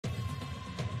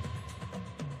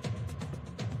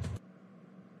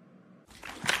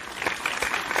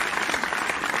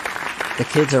The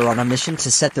kids are on a mission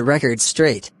to set the record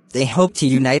straight. They hope to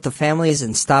unite the families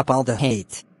and stop all the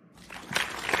hate.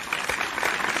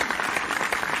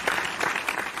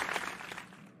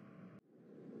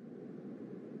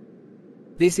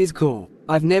 This is cool.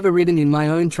 I've never ridden in my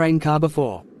own train car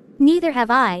before. Neither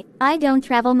have I don't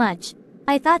travel much.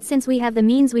 I thought since we have the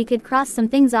means we could cross some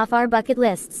things off our bucket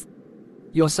lists.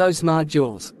 You're so smart,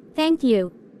 Jules. Thank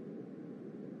you.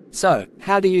 So,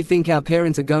 how do you think our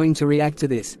parents are going to react to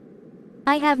this?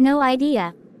 I have no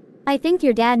idea. I think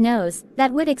your dad knows.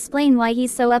 That would explain why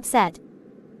he's so upset.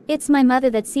 It's my mother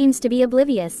that seems to be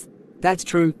oblivious. That's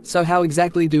true, so how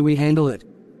exactly do we handle it?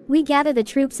 We gather the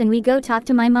troops and we go talk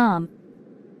to my mom.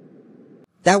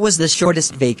 That was the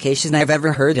shortest vacation I've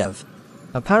ever heard of.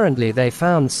 Apparently they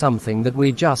found something that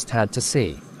we just had to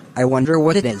see. I wonder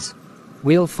what it is.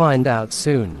 We'll find out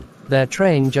soon. Their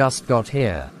train just got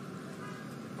here.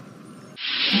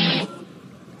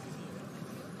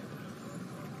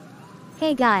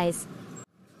 Hey guys.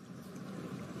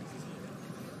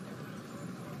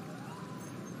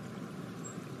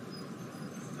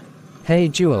 Hey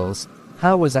Jules,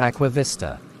 how was Aqua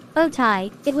Vista? Oh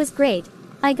Ty, it was great.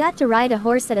 I got to ride a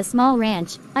horse at a small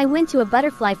ranch, I went to a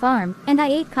butterfly farm, and I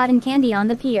ate cotton candy on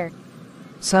the pier.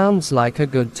 Sounds like a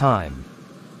good time.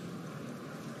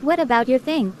 What about your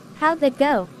thing? How'd that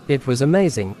go? It was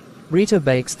amazing. Rita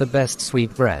bakes the best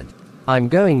sweet bread. I'm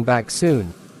going back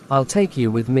soon. I'll take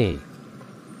you with me.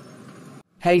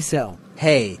 Hey Sel.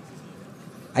 Hey.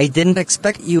 I didn't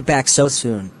expect you back so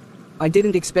soon. I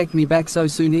didn't expect me back so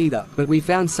soon either, but we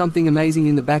found something amazing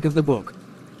in the back of the book.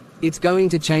 It's going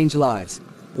to change lives.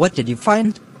 What did you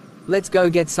find? Let's go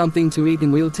get something to eat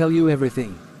and we'll tell you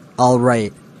everything.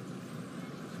 Alright.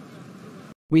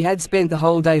 We had spent the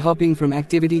whole day hopping from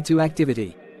activity to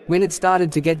activity. When it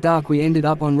started to get dark we ended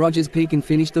up on Rogers Peak and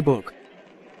finished the book.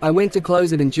 I went to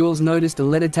close it and Jules noticed a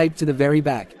letter taped to the very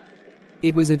back.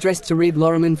 It was addressed to Reed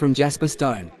Loriman from Jasper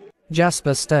Stone.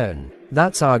 Jasper Stone.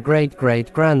 That's our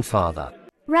great-great-grandfather.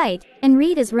 Right, and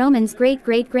Reed is Roman's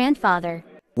great-great-grandfather.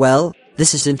 Well,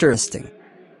 this is interesting.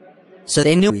 So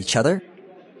they knew each other?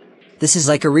 This is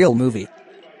like a real movie.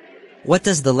 What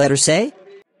does the letter say?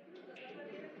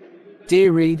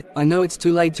 Dear Reed, I know it's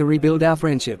too late to rebuild our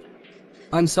friendship.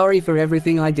 I'm sorry for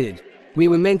everything I did. We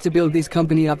were meant to build this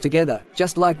company up together,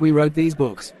 just like we wrote these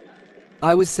books.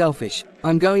 I was selfish.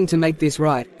 I'm going to make this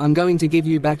right. I'm going to give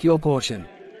you back your portion.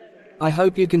 I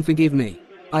hope you can forgive me.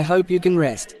 I hope you can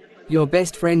rest. Your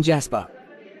best friend Jasper.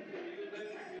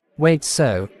 Wait,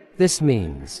 so, this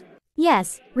means...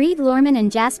 Yes, Reed Lorman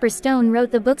and Jasper Stone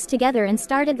wrote the books together and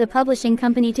started the publishing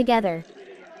company together.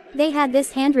 They had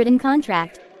this handwritten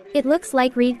contract. It looks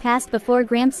like Reed passed before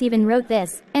Gramps even wrote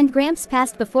this, and Gramps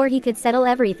passed before he could settle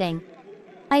everything.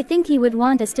 I think he would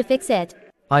want us to fix it.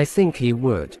 I think he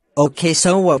would. Okay,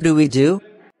 so what do we do?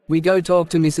 We go talk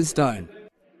to Mrs. Stone.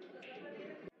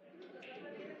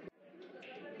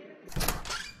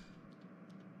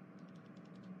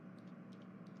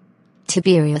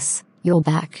 Tiberius, you're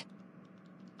back.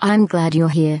 I'm glad you're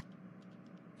here.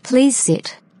 Please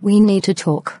sit, we need to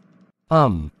talk.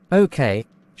 Okay,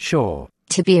 sure.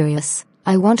 Tiberius,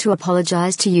 I want to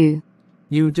apologize to you.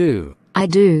 You do? I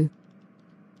do.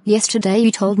 Yesterday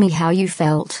you told me how you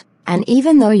felt, and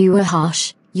even though you were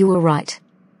harsh, you were right.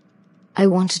 I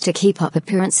wanted to keep up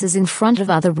appearances in front of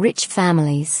other rich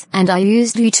families, and I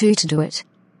used you two to do it.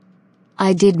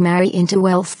 I did marry into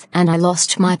wealth, and I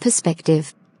lost my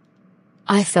perspective.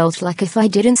 I felt like if I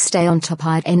didn't stay on top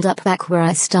I'd end up back where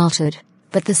I started,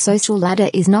 but the social ladder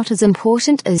is not as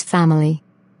important as family.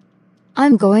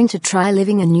 I'm going to try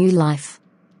living a new life.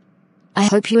 I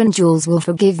hope you and Jules will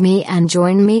forgive me and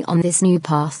join me on this new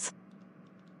path.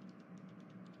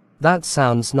 That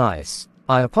sounds nice.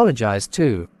 I apologize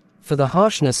too, for the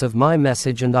harshness of my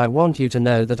message, and I want you to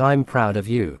know that I'm proud of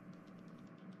you.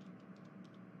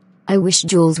 I wish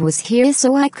Jules was here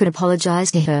so I could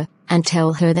apologize to her, and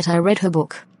tell her that I read her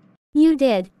book. You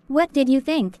did. What did you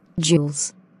think?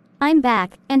 Jules. I'm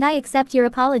back, and I accept your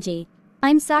apology.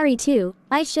 I'm sorry too,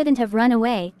 I shouldn't have run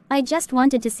away, I just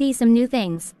wanted to see some new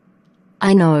things.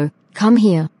 I know, come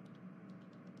here.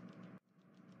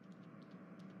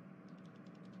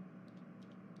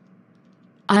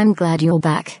 I'm glad you're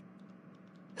back.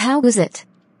 How was it?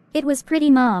 It was pretty,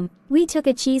 Mom. We took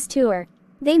a cheese tour.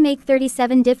 They make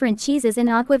 37 different cheeses in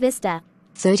Aqua Vista.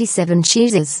 37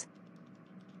 cheeses.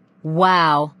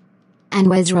 Wow. And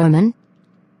where's Roman?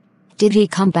 Did he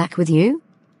come back with you?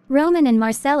 Roman and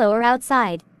Marcelo are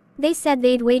outside. They said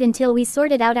they'd wait until we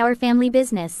sorted out our family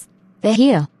business. They're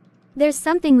here. There's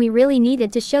something we really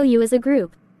needed to show you as a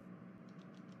group.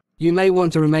 You may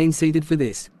want to remain seated for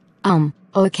this.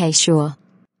 Okay, sure.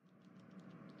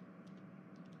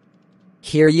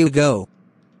 Here you go.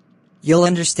 You'll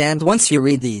understand once you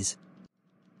read these.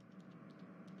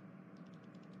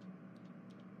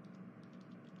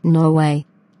 No way.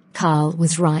 Carl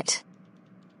was right.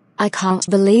 I can't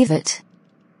believe it.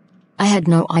 I had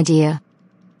no idea.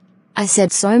 I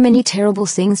said so many terrible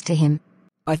things to him.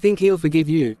 I think he'll forgive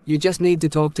you, you just need to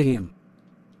talk to him.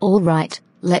 All right,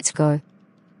 let's go.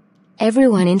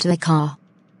 Everyone into the car.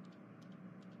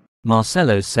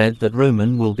 Marcelo said that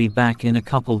Roman will be back in a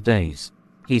couple days.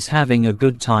 He's having a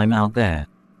good time out there.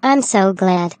 I'm so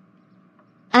glad.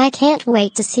 I can't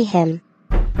wait to see him.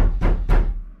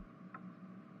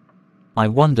 I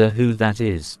wonder who that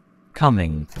is.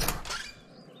 Coming.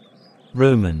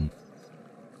 Roman.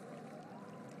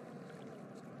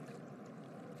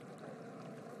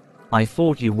 I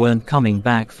thought you weren't coming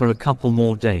back for a couple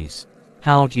more days.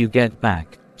 How'd you get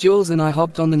back? Jules and I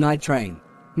hopped on the night train.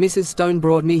 Mrs. Stone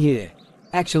brought me here.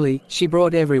 Actually, she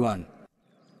brought everyone.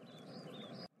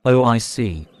 Oh, I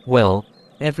see. Well,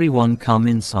 everyone come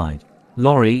inside.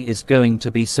 Laurie is going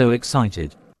to be so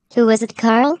excited. Who was it,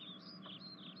 Carl?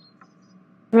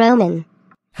 Roman.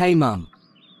 Hey, Mum.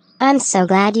 I'm so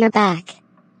glad you're back.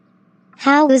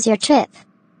 How was your trip?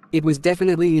 It was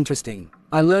definitely interesting.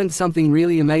 I learned something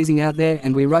really amazing out there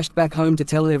and we rushed back home to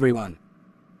tell everyone.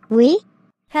 We?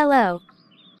 Hello.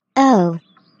 Oh.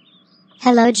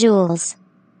 Hello, Jules.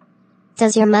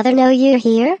 Does your mother know you're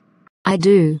here? I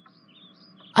do.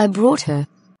 I brought her.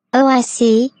 Oh, I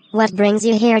see. What brings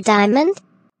you here, Diamond?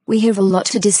 We have a lot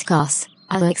to discuss.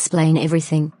 I'll explain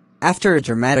everything. After a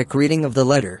dramatic reading of the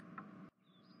letter.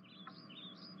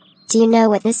 Do you know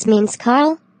what this means,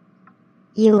 Carl?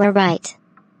 You were right.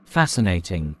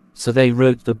 Fascinating. So they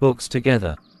wrote the books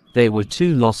together. They were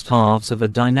two lost halves of a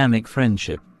dynamic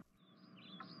friendship.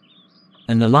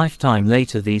 And a lifetime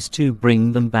later these two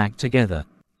bring them back together.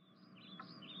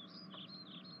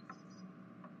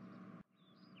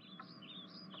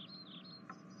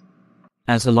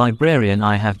 As a librarian,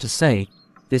 I have to say,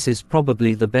 this is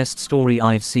probably the best story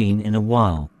I've seen in a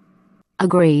while.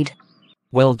 Agreed.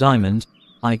 Well, Diamond,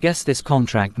 I guess this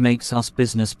contract makes us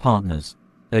business partners.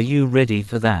 Are you ready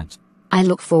for that? I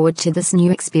look forward to this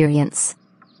new experience.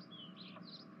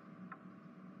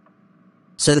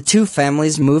 So the two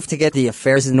families move to get the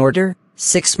affairs in order.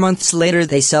 6 months later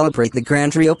they celebrate the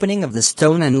grand reopening of the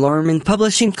Stone and Lorman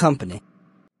Publishing Company.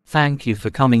 Thank you for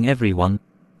coming, everyone.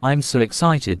 I'm so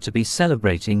excited to be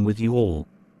celebrating with you all.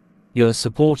 Your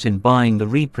support in buying the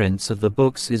reprints of the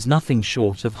books is nothing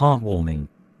short of heartwarming.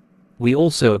 We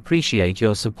also appreciate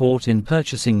your support in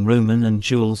purchasing Roman and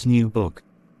Jules' new book.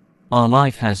 Our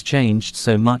life has changed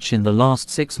so much in the last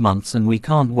 6 months and we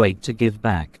can't wait to give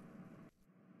back.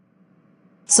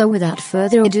 So without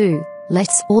further ado,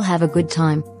 let's all have a good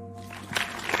time.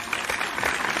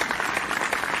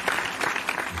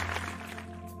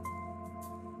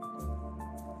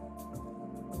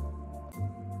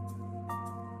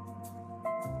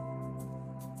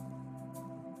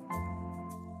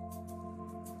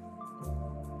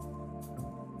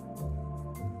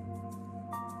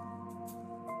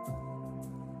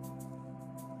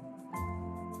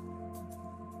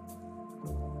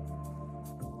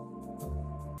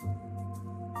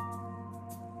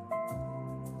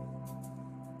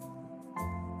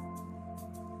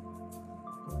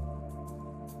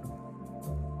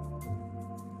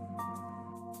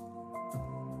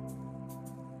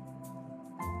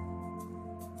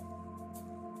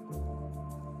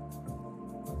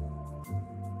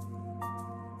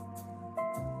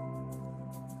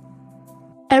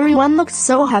 Everyone looks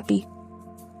so happy.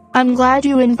 I'm glad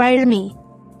you invited me.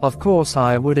 Of course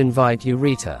I would invite you,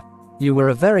 Rita. You were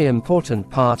a very important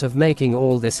part of making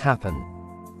all this happen.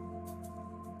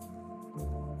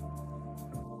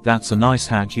 That's a nice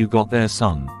hat you got there,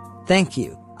 son. Thank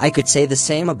you. I could say the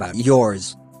same about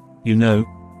yours. You know,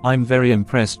 I'm very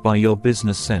impressed by your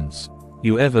business sense.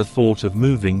 You ever thought of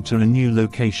moving to a new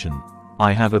location?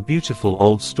 I have a beautiful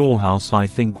old storehouse I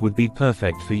think would be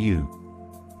perfect for you.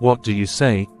 What do you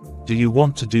say? Do you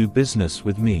want to do business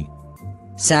with me?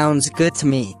 Sounds good to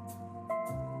me.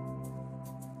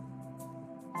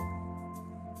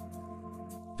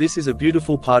 This is a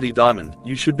beautiful party, Diamond.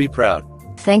 You should be proud.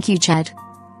 Thank you, Chad.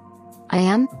 I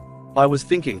am? I was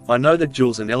thinking, I know that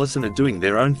Jules and Ellison are doing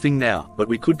their own thing now, but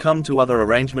we could come to other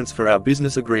arrangements for our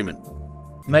business agreement.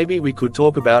 Maybe we could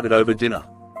talk about it over dinner.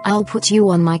 I'll put you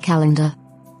on my calendar.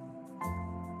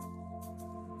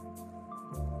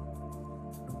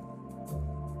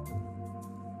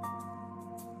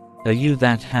 Are you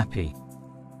that happy?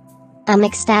 I'm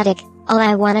ecstatic. All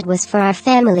I wanted was for our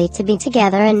family to be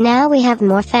together and now we have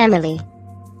more family.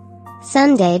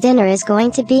 Sunday dinner is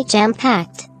going to be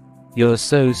jam-packed. You're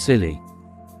so silly.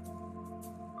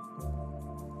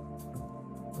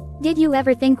 Did you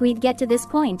ever think we'd get to this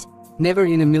point? Never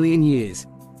in a million years.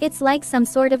 It's like some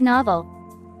sort of novel.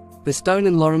 The Stone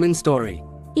and Lorriman story.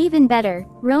 Even better,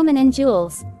 Roman and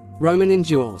Jules. Roman and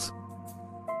Jules.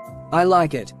 I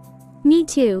like it. Me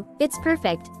too, it's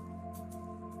perfect.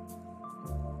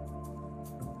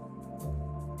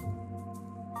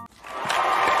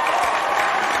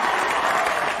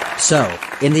 So,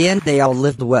 in the end they all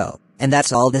lived well, and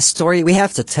that's all the story we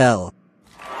have to tell.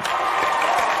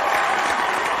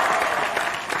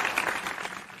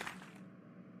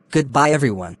 Goodbye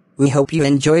everyone, we hope you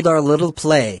enjoyed our little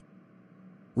play.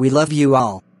 We love you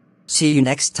all. See you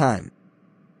next time.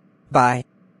 Bye.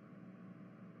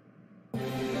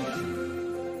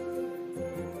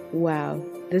 Wow,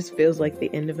 this feels like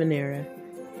the end of an era.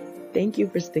 Thank you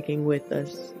for sticking with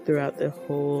us throughout the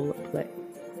whole play.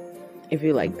 If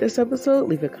you liked this episode,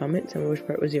 leave a comment, tell me which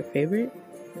part was your favorite.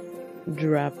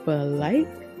 Drop a like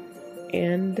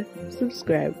and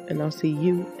subscribe, and I'll see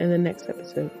you in the next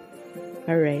episode.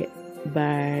 Alright,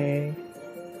 bye.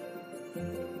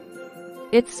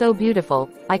 It's so beautiful,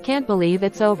 I can't believe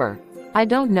it's over. I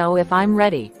don't know if I'm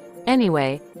ready.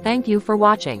 Anyway, thank you for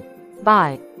watching.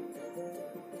 Bye.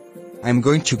 I'm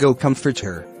going to go comfort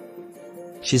her.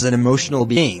 She's an emotional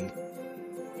being.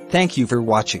 Thank you for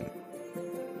watching.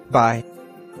 Bye.